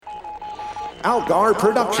Algar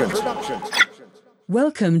Productions.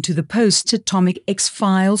 Welcome to the Post-Atomic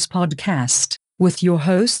X-Files podcast, with your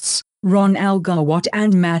hosts, Ron Algar-Watt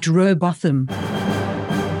and Matt Robotham.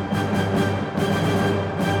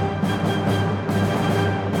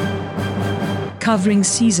 Covering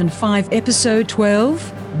Season 5, Episode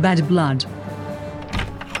 12, Bad Blood.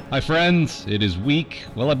 Hi friends, it is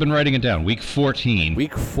I've been writing it down, week 14.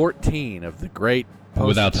 Week 14 of the great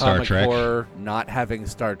Without Star post-atomic Trek. horror not having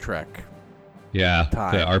Star Trek. Yeah,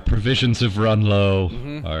 Time. our provisions have run low.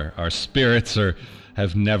 Mm-hmm. Our spirits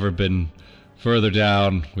have never been further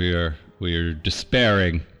down. We are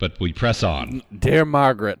despairing, but we press on. Dear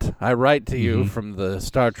Margaret, I write to Mm-hmm. you from the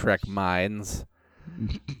Star Trek mines.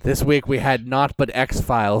 This week we had naught but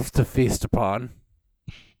X-Files to feast upon.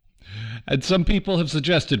 And some people have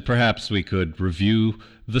suggested perhaps we could review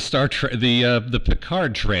the the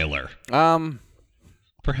Picard trailer.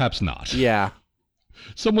 Perhaps not. Yeah.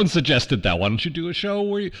 Someone suggested that. Why don't you do a show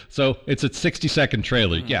where you... So it's a 60-second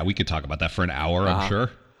trailer. Yeah, we could talk about that for an hour, I'm sure.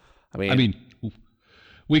 I mean,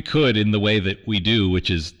 we could in the way that we do, which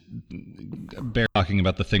is bare talking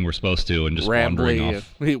about the thing we're supposed to and just wandering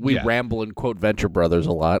off. We Yeah. ramble and quote Venture Brothers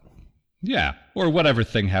a lot. Yeah, or whatever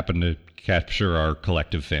thing happened to capture our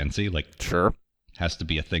collective fancy. Like, Sure. has to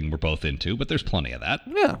be a thing we're both into, but there's plenty of that.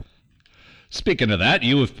 Yeah. Speaking of that,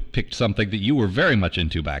 you have picked something that you were very much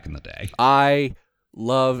into back in the day. I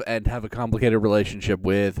love and have a complicated relationship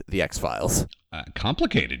with the X-Files.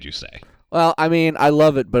 Complicated, you say? Well, I mean, I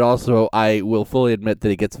love it, but also I will fully admit that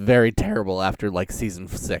it gets very terrible after, like, season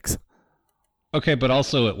 6. Okay, but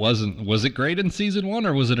also it wasn't... Was it great in season 1,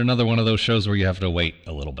 or was it another one of those shows where you have to wait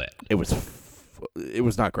a little bit? It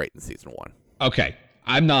was not great in season 1. Okay,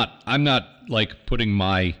 I'm not like putting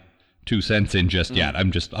my 2 cents in just yet.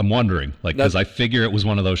 I'm wondering, like, because I figure it was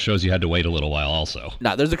one of those shows you had to wait a little while also.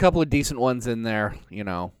 No, there's a couple of decent ones in there, you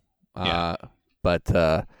know. Yeah.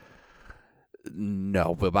 But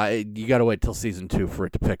no, but you got to wait till season 2 for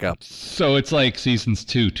it to pick up. So it's like seasons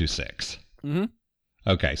 2 to 6. Mm-hmm.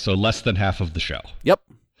 Okay, so less than half of the show. Yep.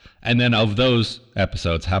 And then of those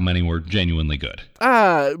episodes, how many were genuinely good?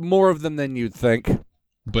 More of them than you'd think.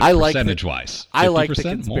 But I like percentage-wise, 50%, I like the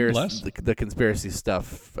more or conspiracy, less? the conspiracy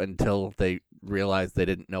stuff until they realized they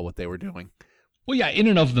didn't know what they were doing. Well, yeah, in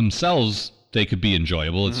and of themselves, they could be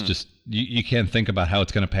enjoyable. It's just, you can't think about how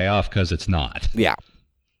it's going to pay off because it's not. Yeah.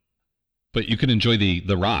 But you can enjoy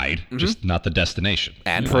the ride, just not the destination.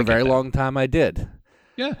 And Yeah, for I a get very that. long time, I did.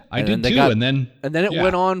 Yeah, I And did then they too. got- and then it yeah.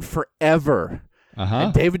 went on forever. Uh-huh.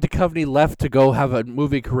 And David Duchovny left to go have a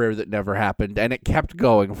movie career that never happened, and it kept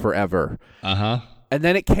going forever. Uh-huh. And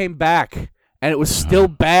then it came back, and it was still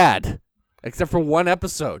bad, except for 1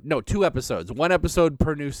 episode. No, 2 episodes. 1 episode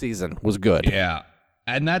per new season was good. Yeah.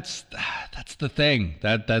 And that's the thing.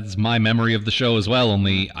 That's my memory of the show as well,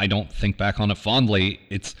 only I don't think back on it fondly.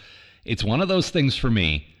 It's one of those things for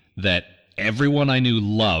me that everyone I knew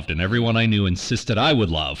loved and everyone I knew insisted I would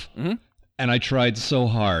love. Mm-hmm. And I tried so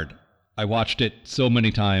hard. I watched it so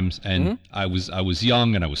many times, and I was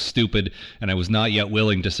young and I was stupid, and I was not yet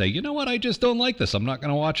willing to say, you know what, I just don't like this. I'm not going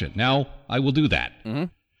to watch it. Now I will do that. Mm-hmm.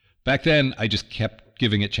 Back then, I just kept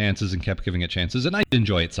giving it chances, and I did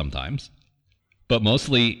enjoy it sometimes. But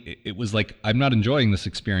mostly, it was like, I'm not enjoying this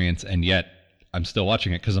experience, and yet I'm still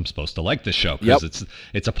watching it because I'm supposed to like this show, because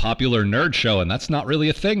it's a popular nerd show, and that's not really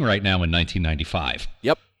a thing right now in 1995.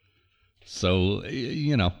 Yep. So,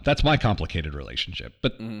 you know, that's my complicated relationship.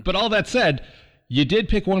 But all that said, you did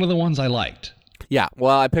pick one of the ones I liked. Yeah,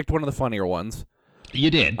 well, I picked one of the funnier ones. You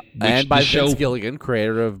did. And by the show, Vince Gilligan,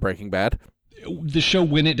 creator of Breaking Bad. The show,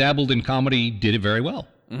 when it dabbled in comedy, did it very well.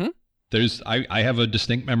 Mm-hmm. I have a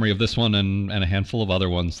distinct memory of this one and a handful of other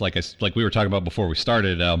ones. Like we were talking about before we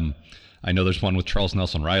started. I know there's one with Charles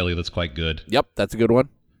Nelson Riley that's quite good. Yep, that's a good one.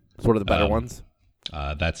 It's one of the better ones.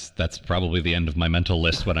 That's probably the end of my mental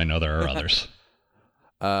list when I know there are others.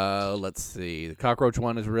 Let's see. The cockroach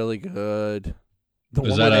one is really good.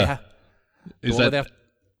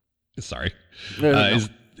 Sorry. No.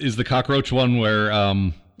 Is the cockroach one where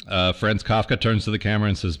Franz Kafka turns to the camera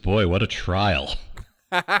and says, "Boy, what a trial."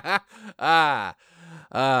 That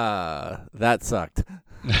sucked.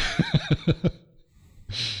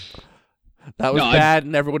 That was bad,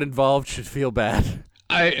 and everyone involved should feel bad.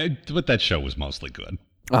 But that show was mostly good.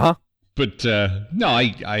 Uh-huh. But no,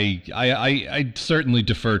 I certainly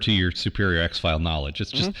defer to your superior X-File knowledge.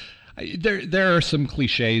 It's just there are some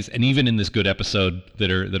cliches, and even in this good episode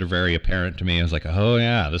that are very apparent to me. I was like, oh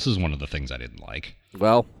yeah, this is one of the things I didn't like.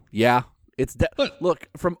 Well, yeah, it's look,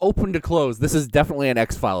 from open to close, this is definitely an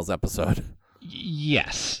X-Files episode.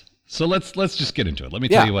 Yes. So let's just get into it. Let me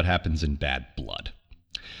tell you what happens in Bad Blood.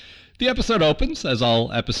 The episode opens, as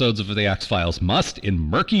all episodes of The X-Files must, in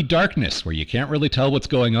murky darkness where you can't really tell what's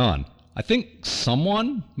going on. I think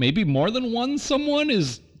someone, maybe more than one someone,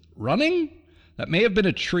 is running? That may have been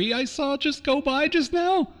a tree I saw just go by just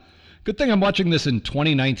now. Good thing I'm watching this in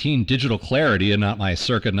 2019 digital clarity and not my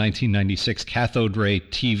circa 1996 cathode ray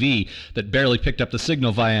TV that barely picked up the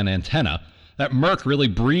signal via an antenna. That murk really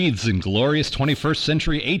breathes in glorious 21st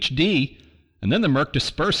century HD. And then the murk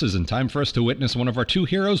disperses in time for us to witness one of our two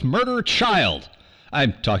heroes murder a child.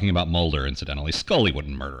 I'm talking about Mulder, incidentally. Scully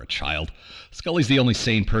wouldn't murder a child. Scully's the only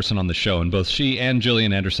sane person on the show, and both she and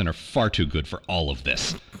Gillian Anderson are far too good for all of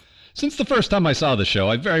this. Since the first time I saw the show,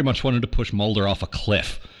 I very much wanted to push Mulder off a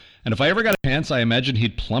cliff. And if I ever got a chance, I imagined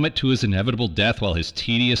he'd plummet to his inevitable death while his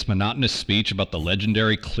tedious, monotonous speech about the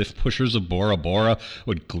legendary cliff pushers of Bora Bora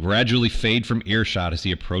would gradually fade from earshot as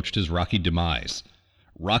he approached his rocky demise.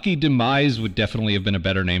 Rocky Demise would definitely have been a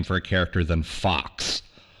better name for a character than Fox.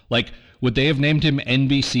 Like, would they have named him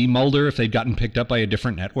NBC Mulder if they'd gotten picked up by a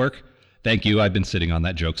different network? Thank you, I've been sitting on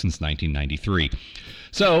that joke since 1993.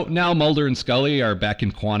 So, now Mulder and Scully are back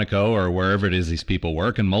in Quantico, or wherever it is these people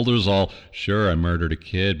work, and Mulder's all, sure, I murdered a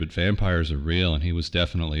kid, but vampires are real, and he was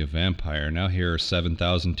definitely a vampire. Now here are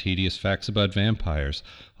 7,000 tedious facts about vampires,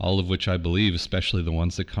 all of which I believe, especially the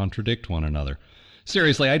ones that contradict one another.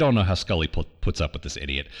 Seriously, I don't know how Scully puts up with this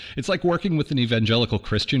idiot. It's like working with an evangelical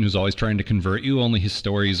Christian who's always trying to convert you, only his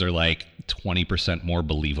stories are like 20% more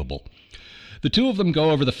believable. The two of them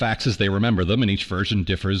go over the facts as they remember them, and each version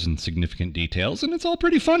differs in significant details, and it's all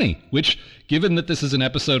pretty funny, which, given that this is an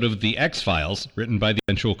episode of The X-Files, written by the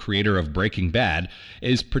eventual creator of Breaking Bad,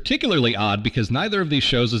 is particularly odd because neither of these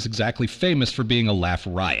shows is exactly famous for being a laugh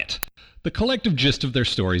riot. The collective gist of their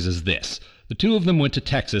stories is this. The two of them went to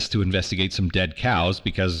Texas to investigate some dead cows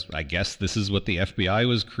because I guess this is what the FBI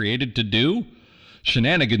was created to do.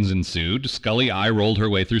 Shenanigans ensued. Scully eye-rolled her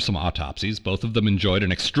way through some autopsies. Both of them enjoyed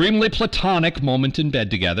an extremely platonic moment in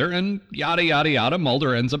bed together, and yada yada yada,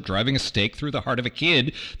 Mulder ends up driving a stake through the heart of a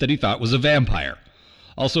kid that he thought was a vampire.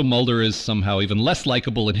 Also, Mulder is somehow even less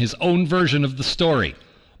likable in his own version of the story.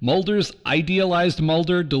 Mulder's idealized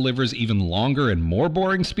Mulder delivers even longer and more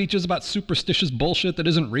boring speeches about superstitious bullshit that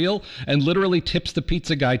isn't real and literally tips the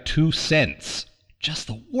pizza guy 2 cents. Just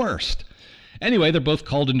the worst. Anyway, they're both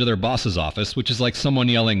called into their boss's office, which is like someone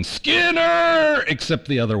yelling, Skinner! Except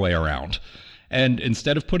the other way around. And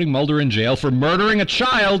instead of putting Mulder in jail for murdering a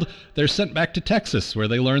child, they're sent back to Texas, where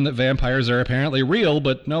they learn that vampires are apparently real,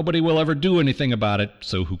 but nobody will ever do anything about it,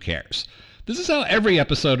 so who cares? This is how every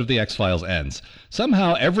episode of The X-Files ends.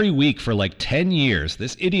 Somehow, every week for like 10 years,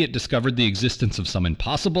 this idiot discovered the existence of some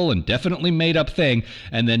impossible and definitely made-up thing,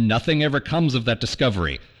 and then nothing ever comes of that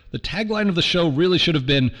discovery. The tagline of the show really should have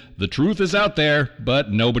been, the truth is out there,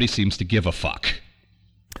 but nobody seems to give a fuck.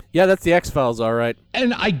 Yeah, that's The X-Files, all right.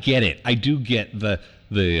 And I get it. I do get the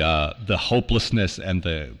hopelessness and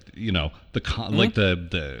the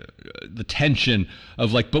tension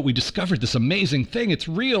of like, but we discovered this amazing thing. It's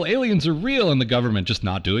real. Aliens are real, and the government just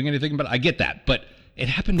not doing anything. But I get that. But it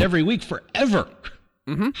happened every week forever.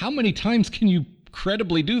 Mm-hmm. How many times can you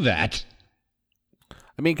credibly do that?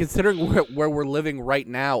 I mean, considering where we're living right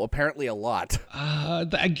now, apparently a lot.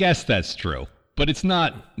 I guess that's true. But it's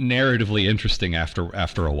not narratively interesting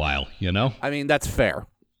after a while, you know? I mean, that's fair.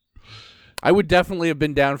 I would definitely have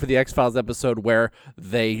been down for the X-Files episode where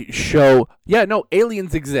they show,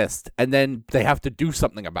 aliens exist, and then they have to do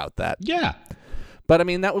something about that. Yeah. But, I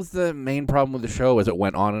mean, that was the main problem with the show as it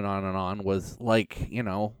went on and on and on, was, like,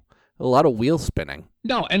 a lot of wheel spinning.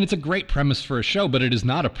 No, and it's a great premise for a show, but it is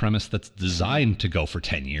not a premise that's designed to go for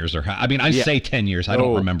 10 years. I say 10 years. I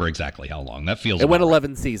don't remember exactly how long. That feels It went right.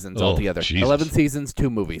 11 seasons altogether. Jesus. 11 seasons, 2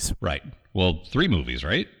 movies. Right. Well, 3 movies,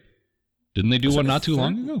 right? Didn't they do one not too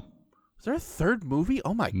long ago? Was there a third movie?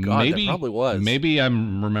 Oh, my God, there probably was. Maybe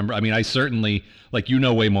I certainly, you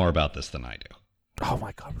know way more about this than I do. Oh,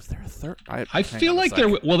 my God, was there a third? I feel like there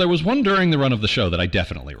was one during the run of the show that I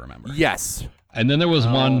definitely remember. Yes. And then there was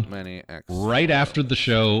one right after the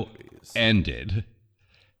show ended.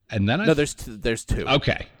 And then there's 2.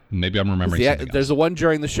 Okay. Maybe I'm remembering something else. There's the one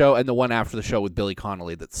during the show and the one after the show with Billy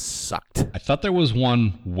Connolly that sucked. I thought there was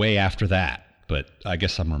one way after that, but I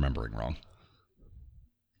guess I'm remembering wrong.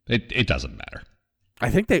 It doesn't matter. I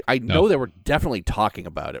think I know they were definitely talking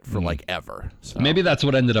about it for ever. So. Maybe that's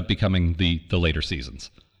what ended up becoming the later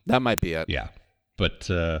seasons. That might be it. Yeah. But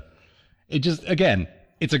it just, again,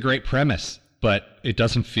 it's a great premise, but it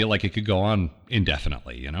doesn't feel like it could go on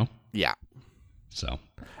indefinitely, you know? Yeah. So.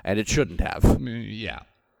 And it shouldn't have. Yeah.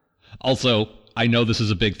 Also, I know this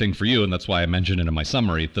is a big thing for you, and that's why I mentioned it in my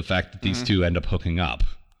summary, the fact that these two end up hooking up.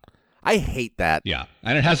 I hate that. Yeah.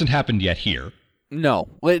 And it hasn't happened yet here. No,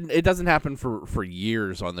 it doesn't happen for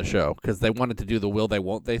years on the show because they wanted to do the will they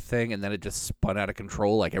won't they thing, and then it just spun out of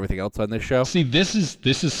control like everything else on this show. See, this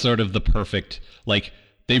is sort of the perfect, like,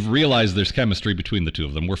 they've realized there's chemistry between the two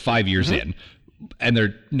of them. We're 5 years in, and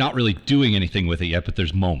they're not really doing anything with it yet, but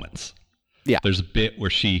there's moments. Yeah. There's a bit where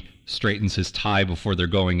she straightens his tie before they're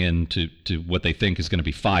going into what they think is going to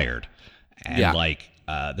be fired. And,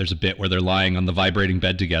 there's a bit where they're lying on the vibrating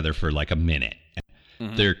bed together for, like, a minute.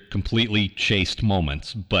 They're completely chaste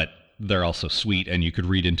moments, but they're also sweet, and you could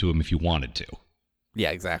read into them if you wanted to. Yeah,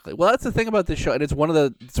 exactly. Well, that's the thing about this show, and it's one of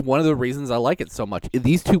the reasons I like it so much.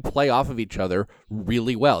 These two play off of each other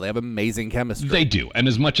really well. They have amazing chemistry. They do, and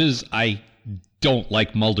as much as I don't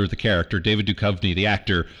like Mulder the character, David Duchovny the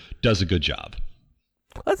actor does a good job.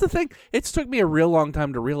 That's the thing. It's took me a real long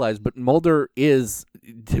time to realize, but Mulder is,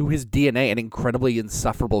 to his DNA, an incredibly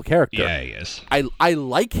insufferable character. Yeah, he is. I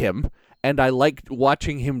like him. And I liked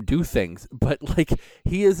watching him do things, but, like,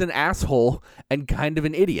 he is an asshole and kind of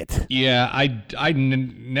an idiot. Yeah, I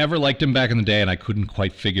never liked him back in the day, and I couldn't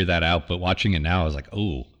quite figure that out. But watching it now, I was like,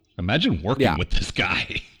 oh, imagine working with this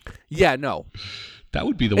guy. Yeah, no. That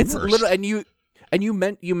would be the worst. And you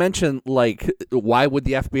mentioned, like, why would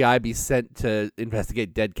the FBI be sent to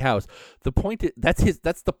investigate dead cows? The point is,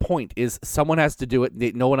 that's the point, is someone has to do it.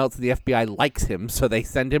 No one else in the FBI likes him, so they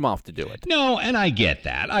send him off to do it. No, and I get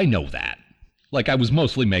that. I know that. Like, I was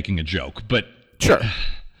mostly making a joke, but sure.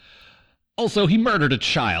 Also, he murdered a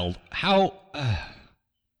child. How?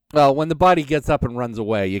 Well, when the body gets up and runs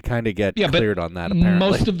away, you kind of get cleared on that, apparently.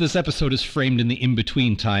 Most of this episode is framed in the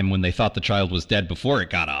in-between time when they thought the child was dead before it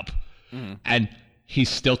got up. And he's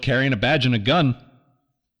still carrying a badge and a gun.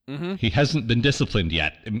 He hasn't been disciplined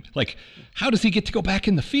yet. Like, how does he get to go back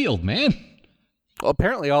in the field, man? Well,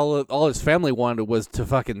 apparently all his family wanted was to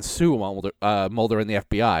fucking sue Mulder and the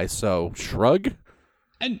FBI, so shrug.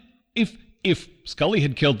 And if Scully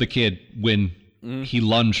had killed the kid when he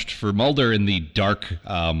lunged for Mulder in the dark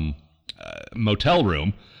motel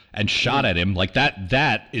room and shot at him, like,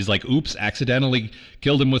 that is like, oops, accidentally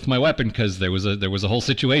killed him with my weapon because there was a whole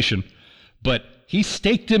situation. But he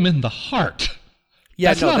staked him in the heart. Yeah,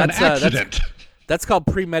 that's not an accident. That's called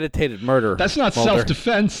premeditated murder. That's not Mulder.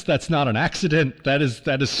 Self-defense. That's not an accident. That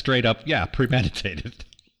is straight up, premeditated.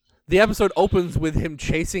 The episode opens with him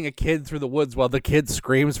chasing a kid through the woods while the kid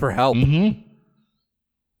screams for help. And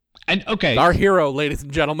okay, our hero, ladies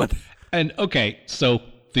and gentlemen. And okay, so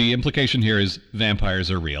the implication here is vampires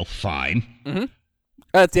are real. Fine.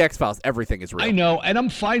 That's the X-Files. Everything is real. I know, and I'm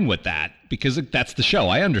fine with that because that's the show.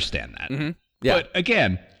 I understand that. Yeah. But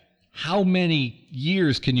again, how many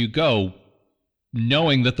years can you go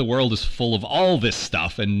knowing that the world is full of all this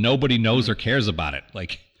stuff and nobody knows or cares about it?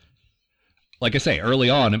 Like I say,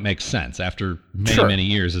 early on, it makes sense. After many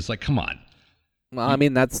years, it's like, come on. Well, I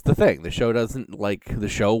mean, that's the thing. The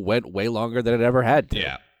show went way longer than it ever had to.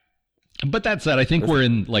 Yeah. But that said, I think we're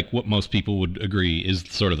in, like, what most people would agree is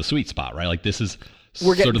sort of the sweet spot, right? Like, this is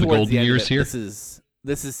sort of the golden years here.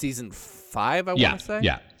 This is season 5, I want to say.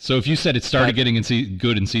 Yeah. So if you said it started getting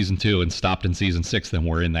good in season 2 and stopped in season 6, then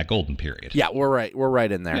we're in that golden period. Yeah, we're right. We're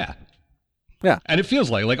right in there. Yeah. Yeah. And it feels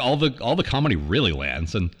like all the comedy really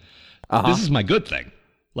lands, and this is my good thing.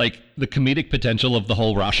 Like, the comedic potential of the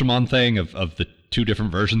whole Rashomon thing, of the two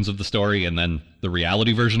different versions of the story, and then the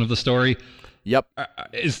reality version of the story. Yep.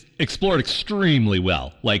 Is explored extremely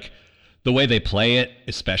well. Like, the way they play it,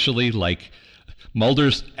 especially, like,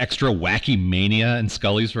 Mulder's extra wacky mania in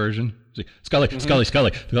Scully's version. Scully, there's vampires,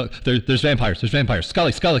 Scully,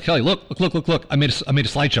 look, I made a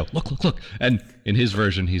slideshow, look. And in his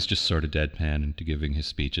version, he's just sort of deadpan and giving his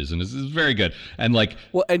speeches, and it's very good. And, like,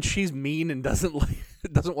 well, and she's mean and doesn't want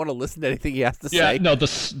to listen to anything he has to say. Yeah, no,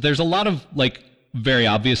 there's a lot of, like, very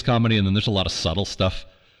obvious comedy, and then there's a lot of subtle stuff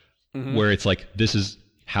where it's like, this is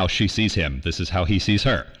how she sees him, this is how he sees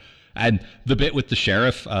her. And the bit with the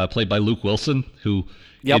sheriff, played by Luke Wilson, who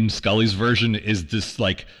in Scully's version is this,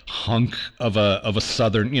 like, hunk of a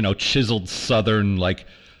southern, chiseled southern, like,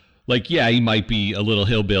 yeah, he might be a little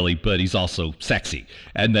hillbilly, but he's also sexy.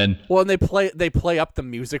 And then, well, and they play up the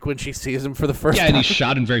music when she sees him for the first time. Yeah, and he's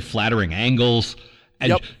shot in very flattering angles,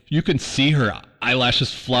 and you can see her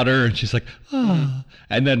eyelashes flutter, and she's like, ah.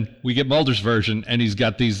 And then we get Mulder's version, and he's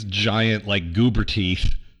got these giant, like, goober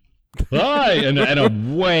teeth. Hi, and a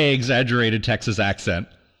way exaggerated Texas accent.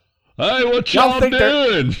 Hey, what y'all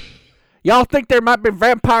doing? Y'all think there might be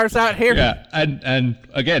vampires out here? Yeah, and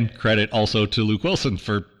again, credit also to Luke Wilson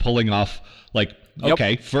for pulling off, like,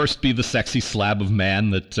 okay, first be the sexy slab of man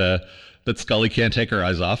that Scully can't take her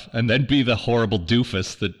eyes off, and then be the horrible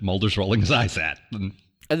doofus that Mulder's rolling his eyes at.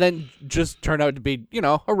 And then just turn out to be,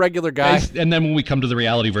 a regular guy. And then when we come to the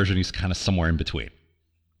reality version, he's kind of somewhere in between.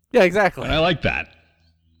 Yeah, exactly. And I like that.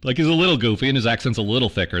 Like, he's a little goofy, and his accent's a little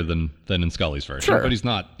thicker than in Scully's version. Sure. But he's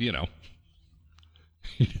not,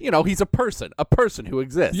 He's a person who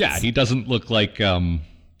exists. Yeah, he doesn't look like, a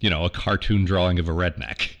cartoon drawing of a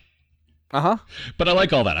redneck. Uh-huh. But I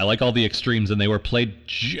like all that. I like all the extremes, and they were played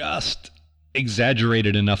just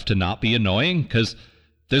exaggerated enough to not be annoying, because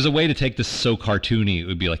there's a way to take this so cartoony, it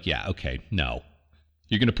would be like, yeah, okay, no.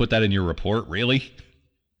 You're going to put that in your report? Really?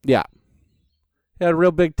 Yeah. He had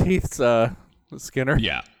real big teeth, Skinner.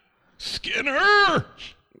 Yeah. Skinner!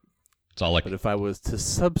 It's all But if I was to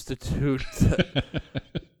substitute...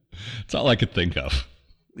 It's all I could think of.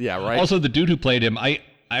 Yeah, right? Also, the dude who played him, I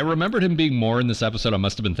remembered him being more in this episode. I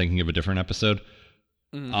must have been thinking of a different episode.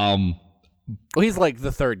 Well, he's like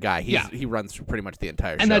the third guy. Yeah. He runs through pretty much the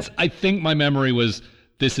entire show. And I think my memory was,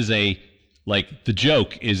 this is the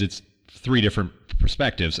joke is it's 3 different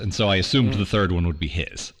perspectives, and so I assumed the third one would be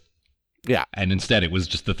his. Yeah. And instead it was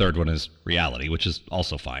just the third one is reality, which is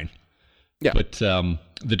also fine. Yeah. But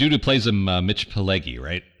the dude who plays him, Mitch Pileggi,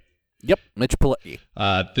 right? Yep, Mitch Pileggi.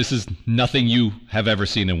 This is nothing you have ever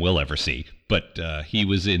seen and will ever see, but he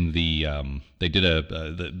was in the they did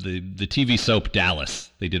the TV soap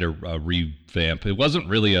Dallas. They did a revamp. It wasn't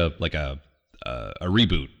really a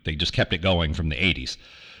reboot. They just kept it going from the 80s.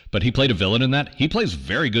 But he played a villain in that. He plays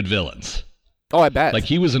very good villains. Oh, I bet. Like,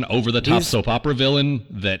 he was an over-the-top soap opera villain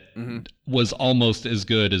that was almost as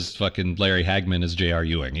good as fucking Larry Hagman as J.R.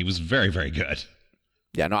 Ewing. He was very, very good.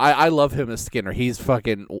 Yeah, no, I love him as Skinner. He's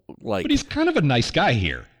fucking, like... But he's kind of a nice guy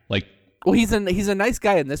here. Like... Well, he's a nice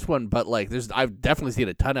guy in this one, but, like, I've definitely seen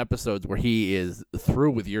a ton of episodes where he is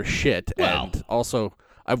through with your shit, and also...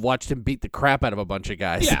 I've watched him beat the crap out of a bunch of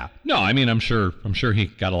guys. Yeah. No, I mean, I'm sure he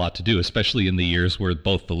got a lot to do, especially in the years where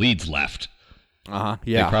both the leads left. Uh-huh,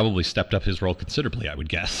 yeah. They probably stepped up his role considerably, I would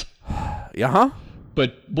guess. Uh-huh.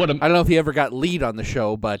 But I don't know if he ever got lead on the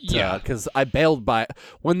show, but because I bailed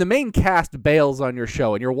when the main cast bails on your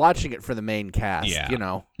show and you're watching it for the main cast,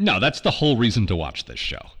 No, that's the whole reason to watch this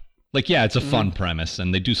show. Like, yeah, it's a fun premise,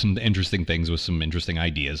 and they do some interesting things with some interesting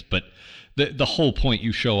ideas, but the whole point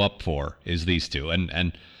you show up for is these two,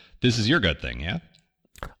 and this is your good thing, yeah?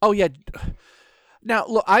 Oh, yeah. Now,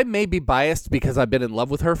 look, I may be biased because I've been in love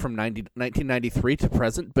with her from 1993 to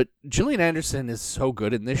present, but Gillian Anderson is so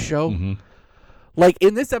good in this show. Mm-hmm. Like,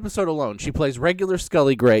 in this episode alone, she plays regular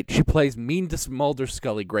Scully great, she plays mean Mulder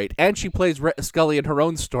Scully great, and she plays Scully in her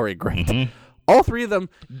own story great. Mm-hmm. All 3 of them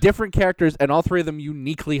different characters, and all 3 of them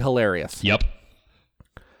uniquely hilarious. Yep.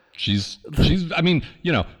 She's. I mean,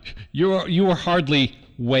 you were hardly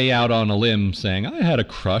way out on a limb saying I had a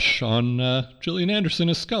crush on Gillian Anderson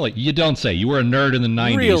as Scully. You don't say. You were a nerd in the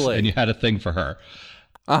 90s, really? And you had a thing for her.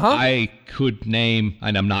 Uh-huh. I could name,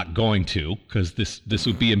 and I'm not going to, because this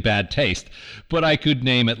would be in bad taste, but I could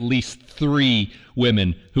name at least 3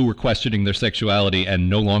 women who were questioning their sexuality and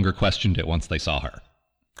no longer questioned it once they saw her.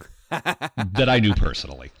 That I knew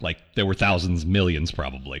personally. Like, there were thousands, millions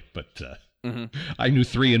probably, but I knew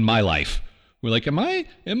 3 in my life. We're like, am I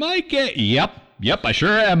gay? Yep, I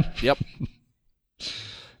sure am. Yep.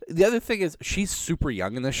 The other thing is, she's super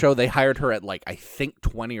young in the show. They hired her at, like, I think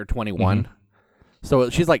 20 or 21. Mm-hmm.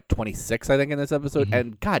 So she's like 26, I think, in this episode,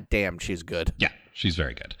 and goddamn, she's good. Yeah, she's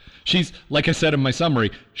very good. She's, like I said in my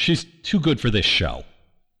summary, she's too good for this show.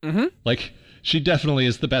 Mm-hmm. Like, she definitely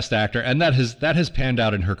is the best actor, and that has panned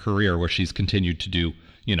out in her career, where she's continued to do,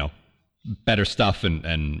 better stuff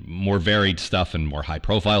and more varied stuff and more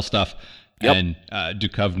high-profile stuff. Yep. And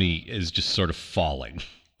Duchovny is just sort of falling.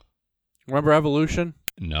 Remember Evolution?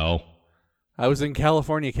 No. I was in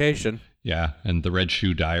Californication. Yeah, and the Red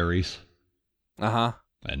Shoe Diaries. Uh-huh.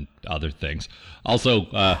 And other things.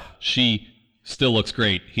 Also, she still looks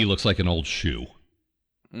great. He looks like an old shoe.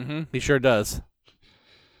 Mm-hmm. He sure does.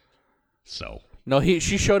 So. No,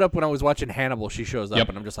 she showed up when I was watching Hannibal. She shows up,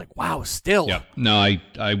 and I'm just like, wow, still. Yep. No,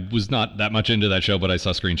 I was not that much into that show, but I saw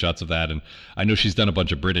screenshots of that, and I know she's done a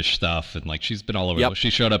bunch of British stuff, and like she's been all over. Yep. She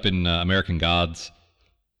showed up in American Gods.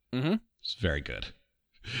 Mm-hmm. It's very good.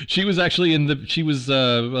 She was actually was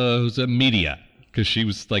a media. Because she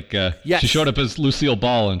was like, yes. She showed up as Lucille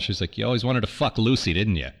Ball, and she's like, you always wanted to fuck Lucy,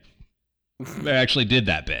 didn't you? I actually did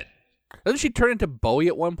that bit. Doesn't she turn into Bowie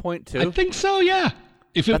at one point, too? I think so, yeah.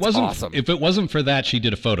 That's awesome. If it wasn't for that, she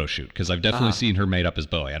did a photo shoot, because I've definitely seen her made up as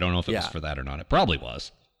Bowie. I don't know if it was for that or not. It probably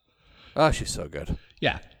was. Oh, she's so good.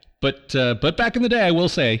 Yeah. But back in the day, I will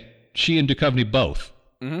say, she and Duchovny both,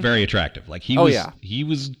 very attractive. Like, he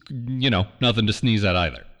was, nothing to sneeze at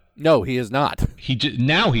either. No, he is not.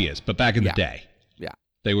 Now he is, but back in the day. Yeah.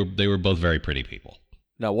 They were both very pretty people.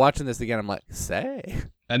 No, watching this again, I'm like, say.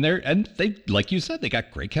 And they, like you said, they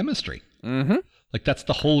got great chemistry. Mm-hmm. Like, that's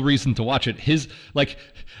the whole reason to watch it.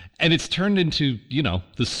 And it's turned into,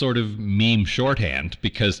 this sort of meme shorthand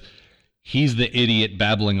because he's the idiot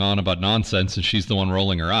babbling on about nonsense and she's the one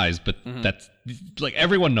rolling her eyes. But that's, like,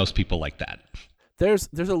 everyone knows people like that. There's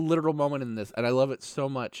a literal moment in this, and I love it so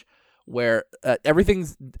much, where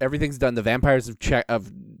everything's done. The vampires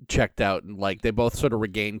have checked out, and, like, they both sort of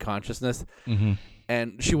regain consciousness. Mm-hmm.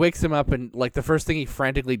 And she wakes him up, and, like, the first thing he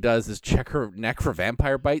frantically does is check her neck for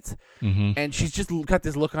vampire bites. Mm-hmm. And she's just got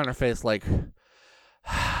this look on her face like,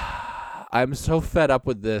 I'm so fed up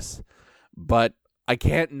with this, but I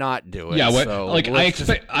can't not do it. Yeah, so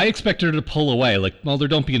I expect her to pull away. Like, Mulder,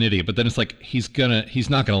 don't be an idiot. But then it's like, he's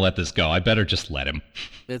not gonna let this go. I better just let him.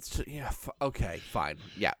 It's okay, fine.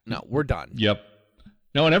 Yeah, no, we're done. Yep.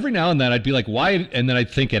 No, and every now and then I'd be like, why? And then I'd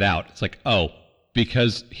think it out. It's like, oh,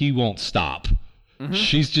 because he won't stop. Mm-hmm.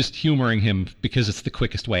 She's just humoring him because it's the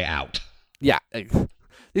quickest way out. Yeah.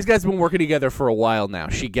 These guys have been working together for a while now.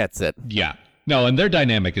 She gets it. Yeah. No, and their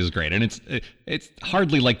dynamic is great. And it's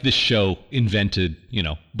hardly like this show invented,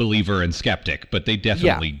 believer and skeptic, but they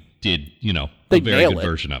definitely did, they a very good nail it.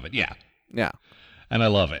 version of it. Yeah. Yeah. And I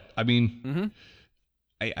love it. I mean,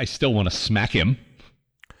 I still want to smack him.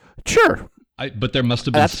 Sure. But there must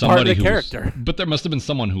have been That's somebody part of the character. But there must have been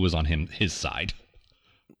someone who was on his side.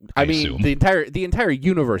 I mean, the entire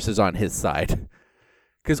universe is on his side,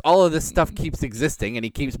 because all of this stuff keeps existing and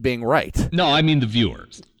he keeps being right. No, I mean the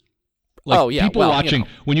viewers. Like, people watching,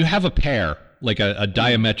 when you have a pair, like a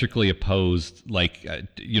diametrically opposed, like,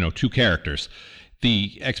 two characters,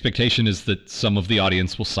 the expectation is that some of the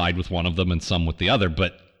audience will side with one of them and some with the other,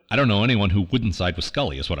 but I don't know anyone who wouldn't side with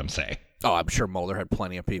Scully, is what I'm saying. Oh, I'm sure Mulder had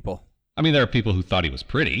plenty of people. I mean, there are people who thought he was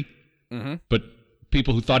pretty, but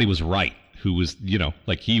people who thought he was right, who was,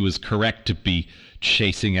 like he was correct to be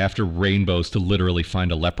chasing after rainbows to literally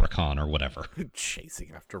find a leprechaun or whatever.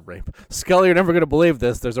 Chasing after rainbow. Scully, you're never going to believe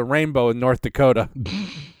this. There's a rainbow in North Dakota.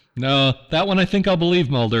 No, that one I think I'll believe,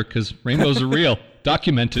 Mulder, because rainbows are real.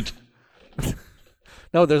 Documented.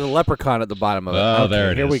 No, there's a leprechaun at the bottom of it. Oh, okay,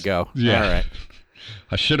 there it is. Here we go. Yeah. All right.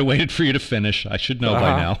 I should have waited for you to finish. I should know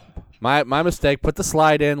by now. My mistake. Put the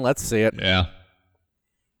slide in. Let's see it. Yeah.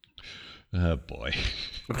 Oh, boy.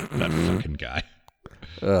 That fucking guy.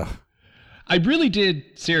 Ugh. I really did,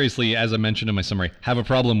 seriously, as I mentioned in my summary, have a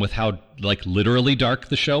problem with how, like, literally dark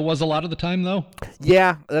the show was a lot of the time, though.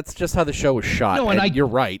 Yeah, that's just how the show was shot. No, and you're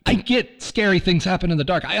right. I get scary things happen in the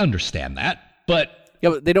dark. I understand that, but... Yeah,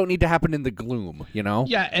 but they don't need to happen in the gloom,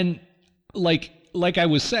 Yeah, and like I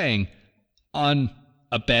was saying, on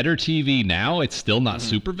a better TV now, it's still not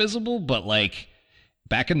super visible, but, like...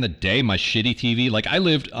 Back in the day, my shitty TV, like I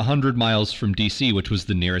lived 100 miles from DC, which was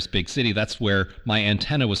the nearest big city. That's where my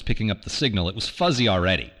antenna was picking up the signal. It was fuzzy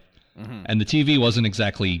already. And the TV wasn't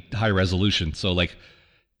exactly high resolution. So like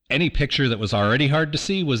any picture that was already hard to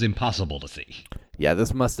see was impossible to see. Yeah,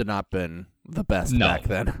 this must have not been the best back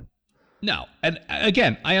then. No. And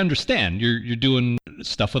again, I understand you're doing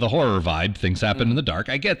stuff with a horror vibe. Things happen in the dark.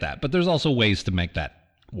 I get that. But there's also ways to make that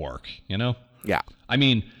work, Yeah. I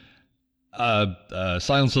mean...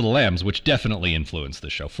 Silence of the Lambs, which definitely influenced the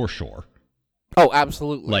show for sure. Oh,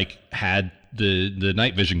 absolutely. Like had the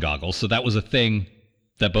night vision goggles, so that was a thing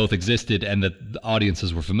that both existed and that the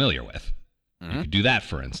audiences were familiar with. You could do that,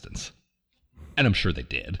 for instance, and I'm sure they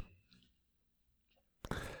did.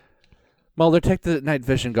 Mulder, take the night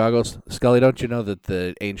vision goggles. Scully, don't you know that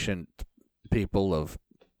the ancient people of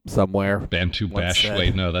somewhere Bantu Bash? said...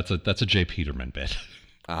 Wait, no, that's a J. Peterman bit.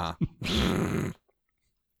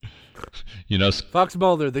 Fox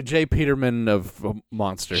Mulder, the J. Peterman of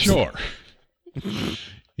monsters. Sure.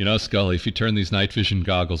 Scully, if you turn these night vision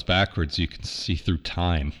goggles backwards, you can see through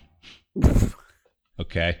time.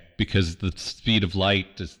 Okay? Because the speed of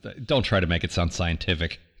light is... Don't try to make it sound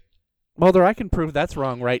scientific. Mulder, I can prove that's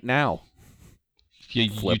wrong right now.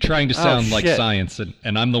 You're trying to sound like science,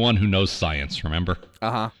 and I'm the one who knows science, remember?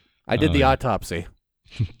 I did the autopsy.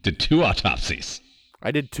 Did 2 autopsies. I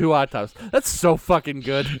did 2 autopsies. That's so fucking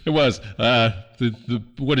good. It was.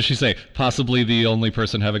 What did she say? Possibly the only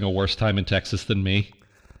person having a worse time in Texas than me.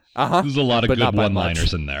 There's a lot of good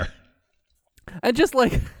one-liners in there. And just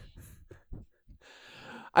like...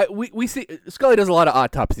 we see... Scully does a lot of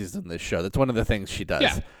autopsies in this show. That's one of the things she does.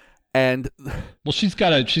 Yeah. And... Well, she's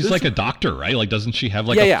like a doctor, right? Like, doesn't she have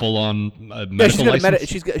like a full-on medical license?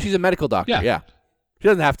 She's a medical doctor, yeah. She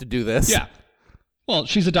doesn't have to do this. Yeah. Well,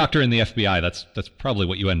 she's a doctor in the FBI. That's probably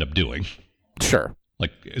what you end up doing. Sure.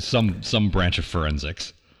 Like some branch of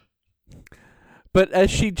forensics. But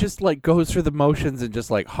as she just like goes through the motions and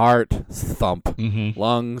just like heart thump,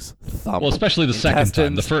 lungs thump. Well, especially the second time.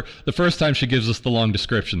 intestines. The first time she gives us the long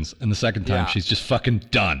descriptions, and the second time Yeah. she's just fucking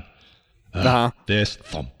done. This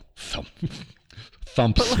thump, thump,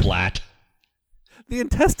 thump, splat. The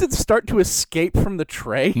intestines start to escape from the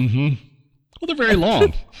tray. Well, they're very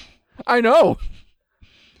long. I know.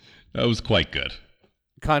 That was quite good.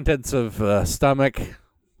 Contents of stomach.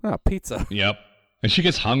 Oh, pizza. Yep. And she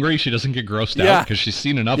gets hungry. She doesn't get grossed out Yeah. because she's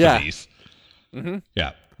seen enough Yeah. of these.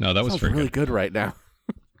 Yeah. No, that was Sounds pretty really good. good right now.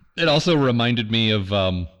 It also reminded me of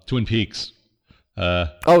Twin Peaks.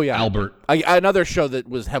 Oh yeah, Albert another show that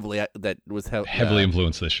was heavily heavily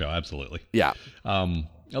influenced this show. Absolutely. Yeah.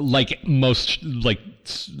 Like most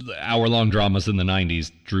hour-long dramas in the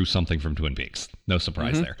 90s drew something from Twin Peaks. No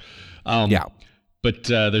surprise there. Yeah. But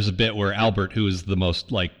there's a bit where Albert, who is the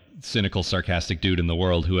most cynical, sarcastic dude in the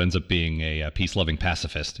world, who ends up being a peace-loving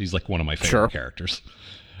pacifist. He's like one of my favorite characters.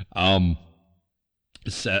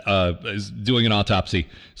 Is doing an autopsy.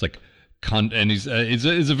 It's like, and he's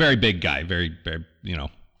a very big guy, very, very,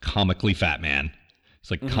 comically fat man.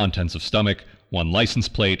 It's like contents of stomach, one license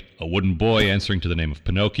plate, a wooden boy answering to the name of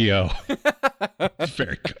Pinocchio.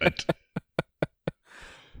 Very good.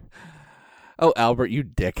 Oh, Albert, you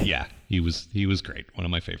dick. Yeah, he was great. One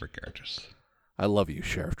of my favorite characters. I love you,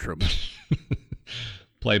 Sheriff Truman.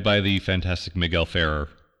 Played by the fantastic Miguel Ferrer,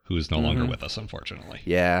 who is no longer with us, unfortunately.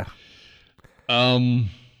 Yeah.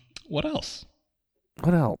 What else?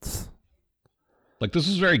 What else? This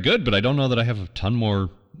was very good, but I don't know that I have a ton more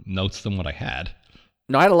notes than what I had.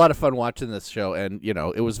 No, I had a lot of fun watching this show, and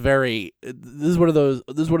it was very. This is one of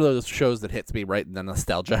those shows that hits me right in the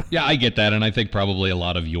nostalgia. Yeah, I get that, and I think probably a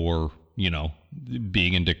lot of your,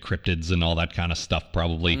 being into cryptids and all that kind of stuff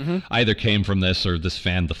probably either came from this or this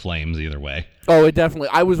fanned the flames. Either way. Oh, it definitely.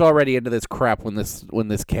 I was already into this crap when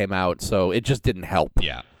this came out, so it just didn't help.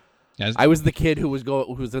 Yeah. I was the kid who was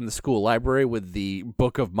in the school library with the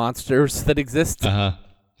book of monsters that exist. Yeah,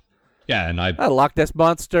 and Loch Ness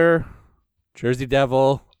Monster, Jersey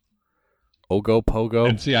Devil, Ogo Pogo.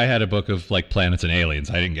 And see, I had a book of planets and aliens.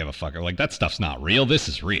 I didn't give a fuck. That stuff's not real. This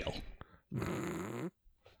is real.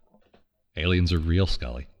 Aliens are real,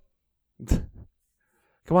 Scully.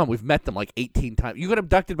 Come on, we've met them 18 times. You got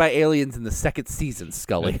abducted by aliens in the second season,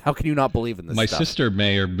 Scully. How can you not believe in this My stuff? sister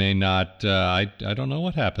may or may not. I don't know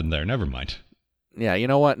what happened there. Never mind. Yeah, you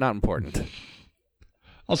know what? Not important.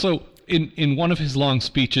 Also, in one of his long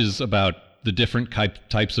speeches about the different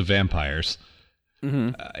types of vampires,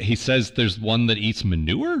 he says there's one that eats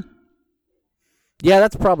manure? Yeah,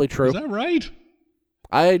 that's probably true. Is that right?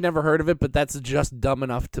 I never heard of it, but that's just dumb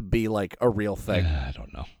enough to be a real thing. I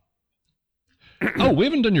don't know. Oh, we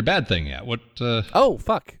haven't done your bad thing yet. What? Oh,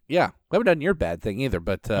 fuck. Yeah. We haven't done your bad thing either,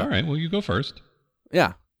 but... all right, well, you go first.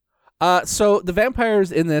 Yeah. So the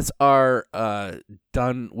vampires in this are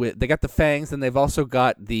done with... They got the fangs, and they've also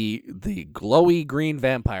got the glowy green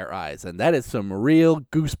vampire eyes, and that is some real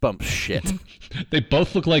goosebumps shit. They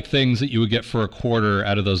both look like things that you would get for $0.25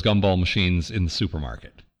 out of those gumball machines in the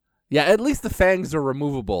supermarket. Yeah, at least the fangs are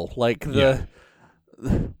removable. The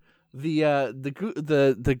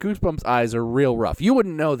Goosebumps eyes are real rough. You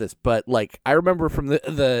wouldn't know this, but I remember from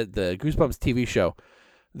the Goosebumps TV show,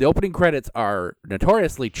 the opening credits are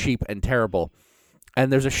notoriously cheap and terrible. And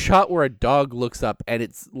there's a shot where a dog looks up and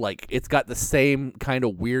it's got the same kind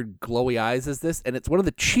of weird glowy eyes as this, and it's one of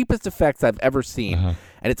the cheapest effects I've ever seen.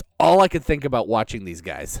 And it's all I could think about watching these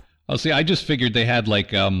guys. Oh, see, I just figured they had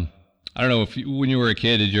I don't know if when you were a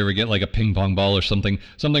kid, did you ever get a ping pong ball or something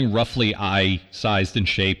roughly eye-sized and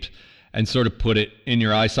shaped, and sort of put it in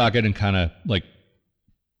your eye socket and kind of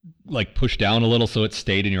push down a little so it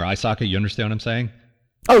stayed in your eye socket? You understand what I'm saying?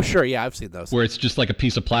 Oh, sure, yeah, I've seen those. Where it's just a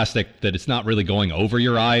piece of plastic that it's not really going over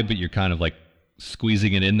your eye, but you're kind of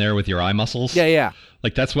squeezing it in there with your eye muscles. Yeah, yeah.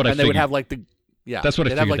 That's what I figured. And they would have That's what I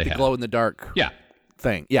figured have they the glow in the dark. Yeah.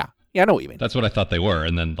 Thing. Yeah. Yeah, I know what you mean. That's what I thought they were.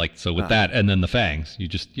 And then so with that and then the fangs, you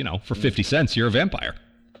just, for 50 cents, you're a vampire.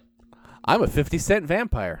 I'm a 50-cent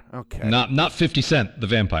vampire. Okay. Not 50 Cent, the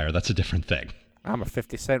vampire. That's a different thing. I'm a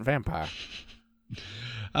 50-cent vampire.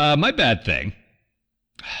 My bad thing.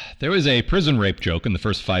 There was a prison rape joke in the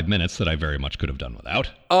first 5 minutes that I very much could have done without.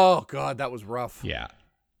 Oh, God, that was rough. Yeah.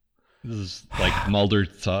 This is Mulder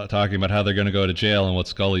talking about how they're going to go to jail and what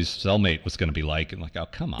Scully's cellmate was going to be like. And oh,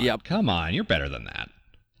 come on. Yep. Come on. You're better than that.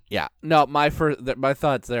 Yeah. No, my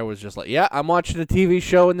thoughts there was just yeah, I'm watching a TV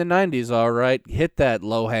show in the 90s, all right. Hit that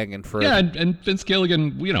low-hanging fruit. Yeah, and Vince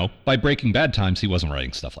Gilligan, by Breaking Bad times, he wasn't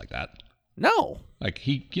writing stuff like that. No.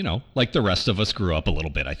 He, like the rest of us grew up a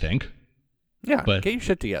little bit, I think. Yeah, but get your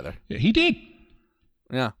shit together. He did.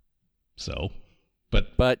 Yeah. So,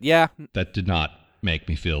 but yeah. That did not make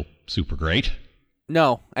me feel super great.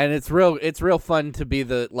 No, and it's real fun to be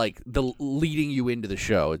the leading you into the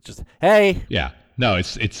show. It's just, hey. Yeah. No,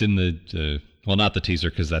 it's in the well, not the teaser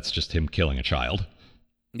because that's just him killing a child.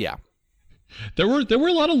 Yeah. There were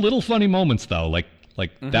a lot of little funny moments though. Like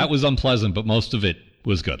that was unpleasant, but most of it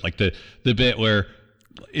was good. Like the bit where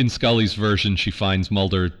in Scully's version she finds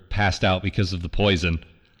Mulder passed out because of the poison,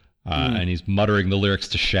 and he's muttering the lyrics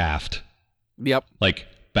to Shaft. Yep. Like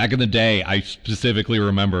back in the day, I specifically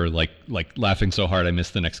remember like laughing so hard I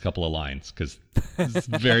missed the next couple of lines because it's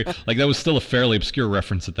very like that was still a fairly obscure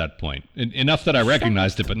reference at that point. Enough that I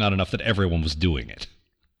recognized it, but not enough that everyone was doing it.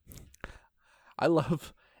 I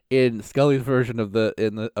love in Scully's version of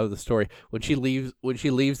the story when she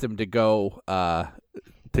leaves him to go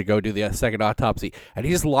do the second autopsy, and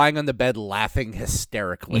he's just lying on the bed laughing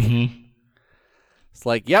hysterically. Mm-hmm. It's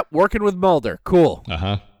like, yep, working with Mulder, cool.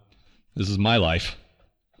 This is my life.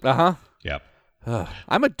 Yep.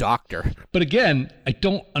 I'm a doctor. But again, I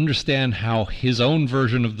don't understand how his own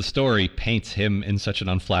version of the story paints him in such an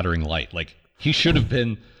unflattering light. Like, he should have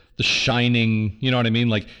been the shining, you know what I mean?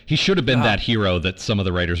 Like, he should have been that hero that some of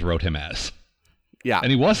the writers wrote him as. Yeah.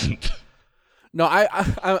 And he wasn't. No,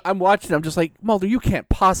 I'm watching, I'm just like, Mulder, you can't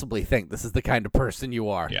possibly think this is the kind of person you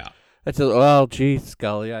are. Yeah. That's just, well, geez,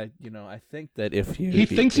 Scully, I think that if you... He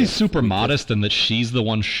thinks he's super modest and that she's the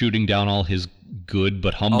one shooting down all his good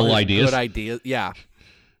but humble ideas. Good ideas, yeah.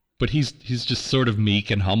 But he's just sort of meek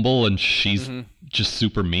and humble, and she's just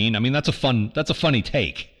super mean. I mean, that's a funny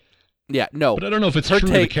take. Yeah, no. But I don't know if it's true to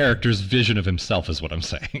the character's vision of himself is what I'm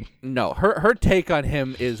saying. No, her take on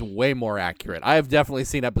him is way more accurate. I have definitely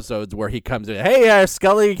seen episodes where he comes in, hey,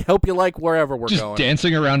 Scully, hope you like wherever we're going. Just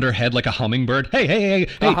dancing around her head like a hummingbird. Hey,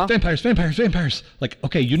 vampires. Like,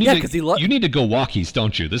 okay, you need to go walkies,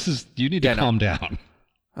 don't you? You need to calm down.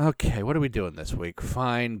 Okay, what are we doing this week?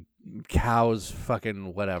 Fine, cows,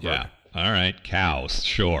 fucking whatever. Yeah, all right, cows,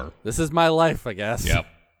 sure. This is my life, I guess. Yep.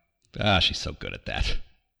 She's so good at that.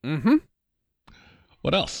 Mm-hmm.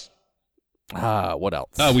 What else? What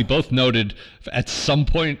else? We both noted at some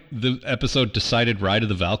point the episode decided Ride of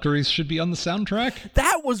the Valkyries should be on the soundtrack.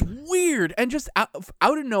 That was weird and just out of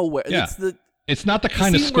nowhere. Yeah. It's not the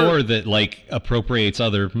kind of score that like appropriates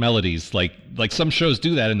other melodies. Like some shows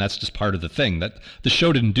do that, and that's just part of the thing. That the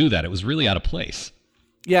show didn't do that. It was really out of place.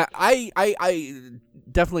 Yeah, I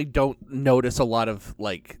definitely don't notice a lot of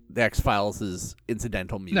like the X-Files'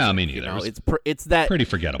 incidental music. No, me neither. You know? It's that pretty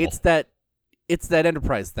forgettable. It's that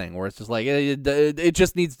Enterprise thing where it's just like it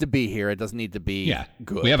just needs to be here. It doesn't need to be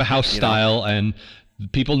good. We have a house style, and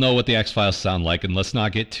people know what the X-Files sound like, and let's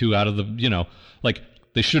not get too out of the like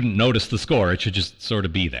they shouldn't notice the score. It should just sort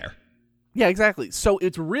of be there. Yeah, exactly. So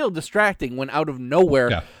it's real distracting when out of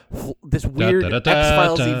nowhere this weird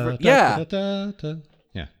X-Files.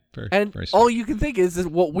 Very all you can think is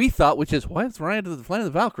what we thought, which is, why is Ride of the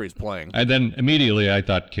Valkyries playing? And then immediately I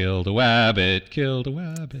thought, killed a wabbit.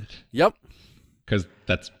 Yep. Because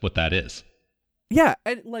that's what that is. Yeah,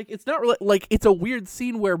 and like it's not really like it's a weird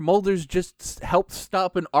scene where Mulder's just helped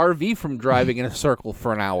stop an RV from driving in a circle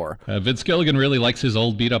for an hour. Vince Gilligan really likes his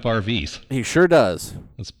old beat-up RVs. He sure does.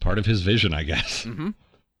 That's part of his vision, I guess. Mm-hmm.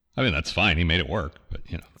 I mean, that's fine. He made it work, but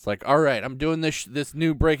it's like, all right, I'm doing this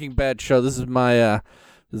new Breaking Bad show. This is my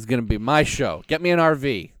this is gonna be my show. Get me an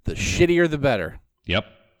RV. The shittier, the better. Yep,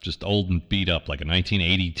 just old and beat up like a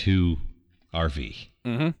 1982 RV.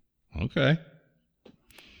 Mm-hmm. Okay.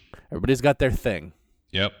 Everybody's got their thing.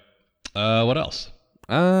 Yep. What else?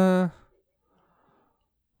 Let's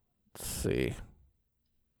see.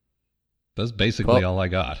 That's basically all I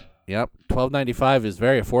got. Yep. $12.95 is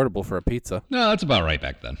very affordable for a pizza. No, that's about right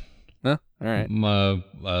back then. Huh? All right.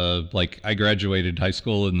 Like I graduated high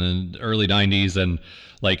school in the early 90s, and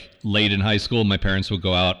like late in high school, my parents would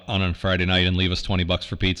go out on a Friday night and leave us $20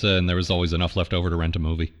 for pizza, and there was always enough left over to rent a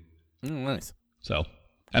movie. Nice. So,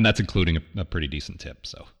 and that's including a pretty decent tip.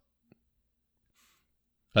 So.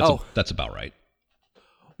 That's about right.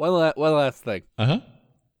 One last thing.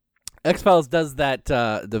 X-Files does that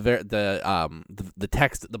the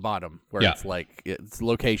text at the bottom where it's like it's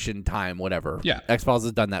location, time, whatever. Yeah. X-Files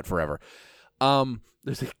has done that forever.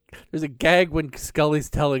 There's a gag when Scully's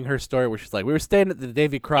telling her story where she's like, we were staying at the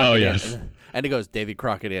Davy Crockett Inn, and it goes Davy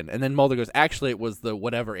Crockett Inn, and then Mulder goes, actually it was the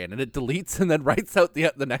whatever Inn, and it deletes and then writes out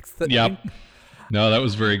the next thing. Yep. No, that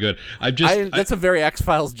was very good. That's a very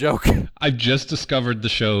X-Files joke. I've just discovered the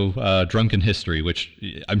show Drunken History, which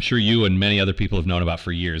I'm sure you and many other people have known about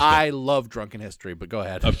for years. I love Drunken History, but go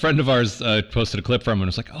ahead. A friend of ours posted a clip from it and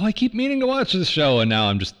was like, oh, I keep meaning to watch this show, and now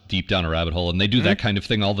I'm just deep down a rabbit hole. And they do that kind of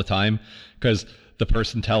thing all the time, because the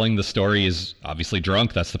person telling the story is obviously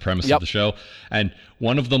drunk. That's the premise Yep. of the show. And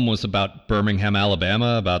one of them was about Birmingham,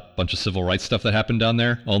 Alabama, about a bunch of civil rights stuff that happened down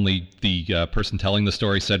there. Only the person telling the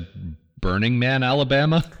story said Burning Man,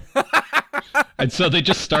 Alabama. And so they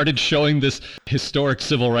just started showing this historic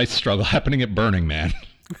civil rights struggle happening at Burning Man.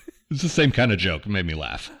 It's the same kind of joke. It made me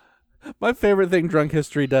laugh. My favorite thing Drunk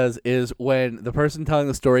History does is when the person telling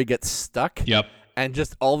the story gets stuck. Yep. And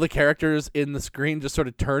just all the characters in the screen just sort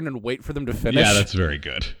of turn and wait for them to finish. Yeah, that's very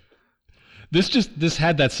good. This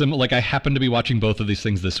had that similar. Like, I happened to be watching both of these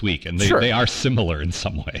things this week, and they are similar in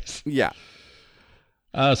some ways. Yeah.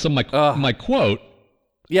 So my quote.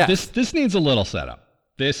 Yeah. This needs a little setup.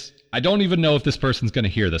 I don't even know if this person's going to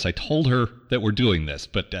hear this. I told her that we're doing this,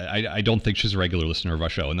 but I don't think she's a regular listener of our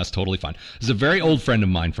show, and that's totally fine. This is a very old friend of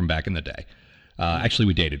mine from back in the day. Actually,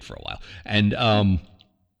 we dated for a while, and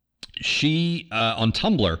she on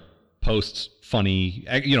Tumblr posts funny,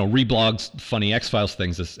 reblogs funny X-Files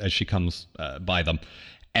things as she comes by them,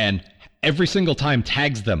 and every single time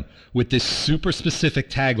tags them with this super specific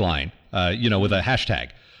tagline, with a hashtag.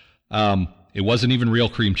 It wasn't even real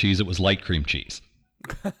cream cheese; it was light cream cheese.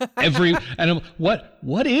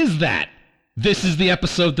 What is that? This is the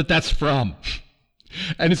episode that's from.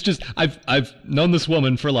 And it's just, I've known this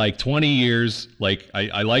woman for like 20 years. Like,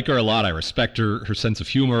 I like her a lot. I respect her sense of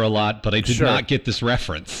humor a lot, but I did not get this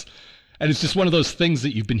reference. And it's just one of those things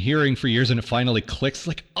that you've been hearing for years, and it finally clicks.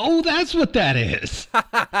 Like, oh, that's what that is.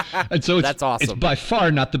 And so that's awesome. It's by far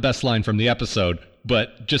not the best line from the episode,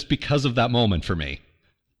 but just because of that moment for me,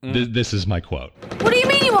 this is my quote. What do you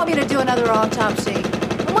mean you want me to do another autopsy?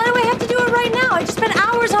 And why do I have to do it right now? I just spent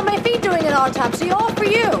hours on my feet doing an autopsy, all for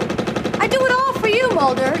you. I do it all for you,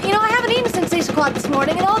 Mulder. I haven't eaten since 6 o'clock this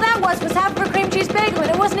morning, and all that was half of a cream cheese bagel,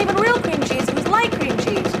 and it wasn't even real cream cheese. It was light cream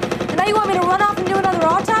cheese. And now you want me to run off and do another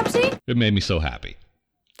autopsy? It made me so happy.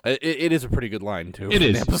 It is a pretty good line, too. It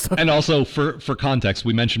is. And also, for context,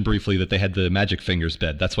 we mentioned briefly that they had the Magic Fingers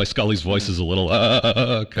bed. That's why Scully's voice is a little,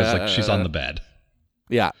 because she's on the bed.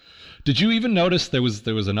 Yeah. Did you even notice there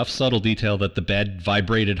was enough subtle detail that the bed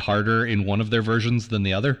vibrated harder in one of their versions than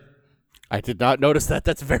the other? I did not notice that.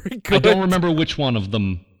 That's very good. I don't remember which one of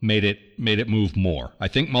them made it move more. I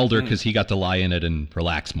think Mulder, because he got to lie in it and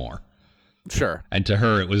relax more. Sure. And to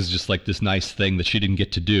her, it was just like this nice thing that she didn't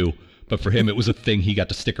get to do. But for him, it was a thing he got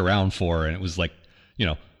to stick around for. And it was like,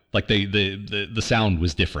 like the sound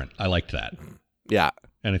was different. I liked that. Yeah.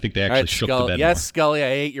 And I think they actually shook the bed Yes, more. Scully, I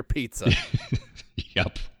ate your pizza.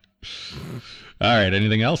 Yep. All right.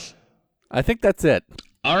 Anything else? I think that's it.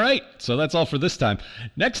 All right. So that's all for this time.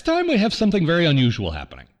 Next time we have something very unusual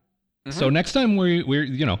happening. Mm-hmm. So next time we're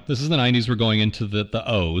this is the 90s. We're going into the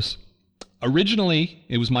O's. Originally,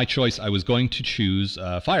 it was my choice. I was going to choose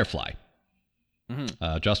Firefly.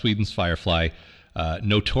 Mm-hmm. Joss Whedon's Firefly,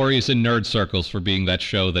 notorious in nerd circles for being that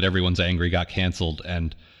show that everyone's angry got canceled,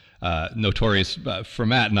 and notorious for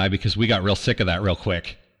Matt and I because we got real sick of that real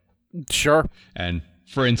quick. Sure. And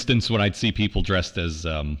for instance, when I'd see people dressed as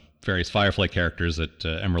various Firefly characters at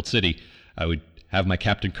Emerald City, I would have my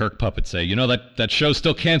Captain Kirk puppet say, that show's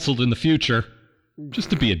still canceled in the future, just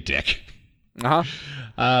to be a dick. Uh-huh.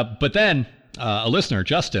 But then a listener,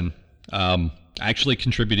 Justin, actually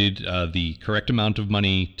contributed the correct amount of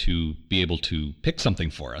money to be able to pick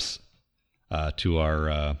something for us to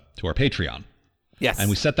our Patreon. Yes. And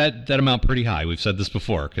we set that amount pretty high. We've said this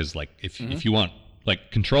before, because if you want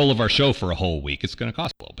control of our show for a whole week, it's going to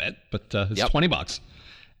cost a little bit, but it's $20.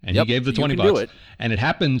 And he gave the $20. And it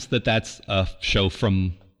happens that that's a show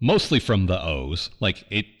mostly from the O's. Like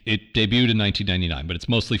it debuted in 1999, but it's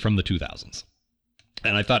mostly from the 2000s.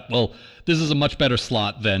 And I thought, well, this is a much better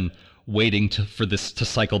slot than waiting for this to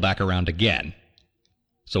cycle back around again.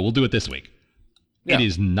 So we'll do it this week. Yeah. It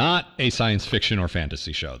is not a science fiction or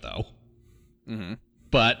fantasy show, though. Mm-hmm.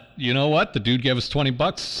 But you know what? The dude gave us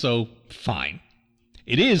 $20, so fine.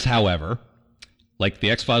 It is, however, like The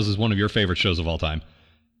X-Files is one of your favorite shows of all time.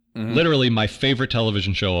 Mm-hmm. Literally my favorite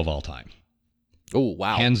television show of all time. Oh,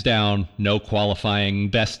 wow. Hands down, no qualifying,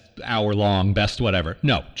 best hour long, best whatever.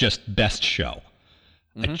 No, just best show.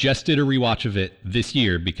 Mm-hmm. I just did a rewatch of it this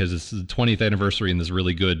year because it's the 20th anniversary and this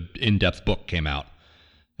really good in-depth book came out.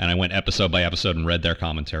 And I went episode by episode and read their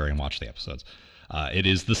commentary and watched the episodes. It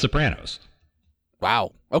is The Sopranos.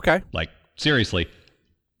 Wow. Okay. Like, seriously,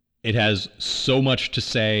 it has so much to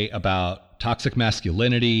say about toxic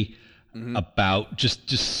masculinity, about just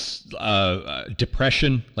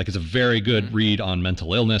depression. Like, it's a very good read on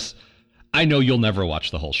mental illness. I know you'll never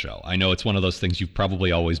watch the whole show. I know it's one of those things you've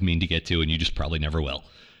probably always mean to get to, and you just probably never will.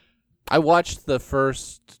 I watched at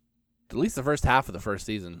least the first half of the first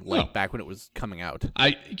season, back when it was coming out.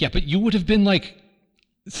 But you would have been like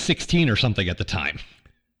 16 or something at the time.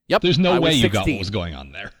 Yep. There's no I way was you got 16. what was going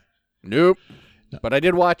on there. Nope. But I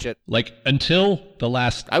did watch it. Like, until the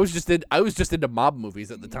last... I was just into mob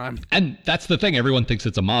movies at the time. And that's the thing. Everyone thinks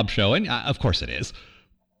it's a mob show, and of course it is.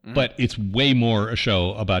 But it's way more a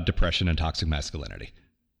show about depression and toxic masculinity.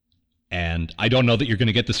 And I don't know that you're going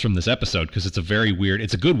to get this from this episode, because it's a very weird...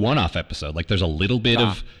 It's a good one-off episode. Like, there's a little bit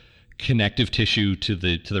of connective tissue to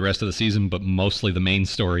the rest of the season, but mostly the main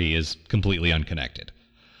story is completely unconnected.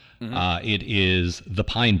 It is The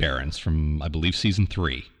Pine Barrens from, I believe, season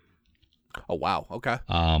 3. Oh, wow. Okay.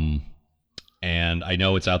 And I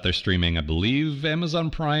know it's out there streaming. I believe Amazon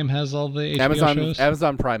Prime has all the HBO shows.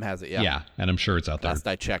 Amazon Prime has it, yeah. Yeah, and I'm sure it's out there Last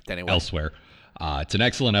I checked, anyway. elsewhere. It's an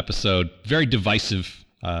excellent episode. Very divisive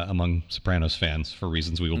among Sopranos fans for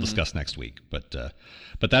reasons we will discuss next week. But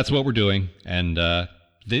that's what we're doing. And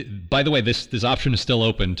by the way, this option is still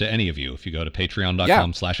open to any of you. If you go to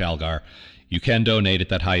patreon.com/Algar, you can donate at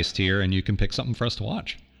that highest tier, and you can pick something for us to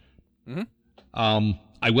watch.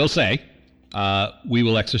 I will say, we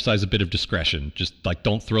will exercise a bit of discretion. Just like,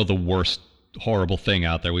 don't throw the worst horrible thing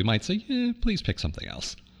out there. We might say, please pick something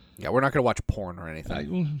else. Yeah, we're not going to watch porn or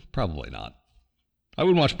anything. Probably not. I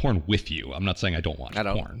wouldn't watch porn with you. I'm not saying I don't watch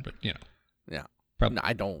porn, but Yeah. Prob- No,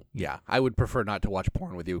 I don't. Yeah. I would prefer not to watch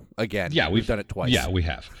porn with you again. Yeah, we've done it twice. Yeah, we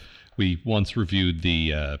have. We once reviewed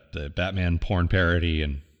the Batman porn parody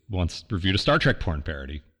and once reviewed a Star Trek porn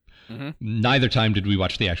parody. Neither time did we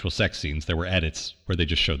watch the actual sex scenes. There were edits where they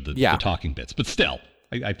just showed the talking bits. But still,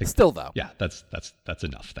 I think... Still, though. Yeah, that's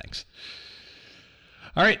enough. Thanks.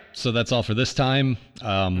 All right, so that's all for this time.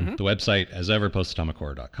 The website, as ever,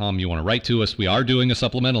 postatomichorror.com. You want to write to us. We are doing a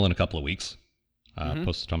supplemental in a couple of weeks.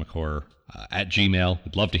 Postatomichorror at Gmail.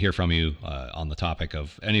 We'd love to hear from you on the topic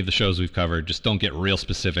of any of the shows we've covered. Just don't get real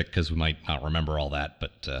specific, because we might not remember all that.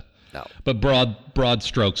 No. But broad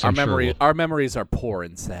strokes, I'm sure. Our memories are poor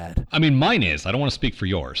and sad. I mean, mine is. I don't want to speak for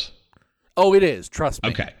yours. Oh, it is. Trust me.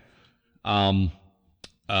 Okay. Tumblr,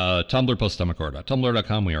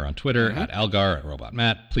 postatomichorror.tumblr.com. We are on Twitter at Algar, at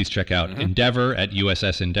RobotMatt. Please check out Endeavor at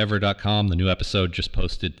ussendeavor.com. The new episode just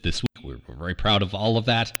posted this week. We're very proud of all of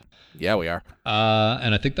that. Yeah, we are.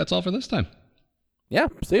 And I think that's all for this time. Yeah.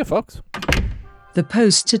 See you, folks. The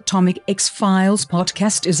Post-Atomic X-Files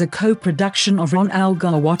podcast is a co-production of Ron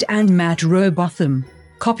Algar-Watt and Matt Robotham.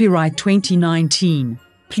 Copyright 2019.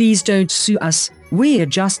 Please don't sue us. We're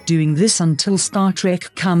just doing this until Star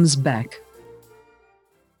Trek comes back.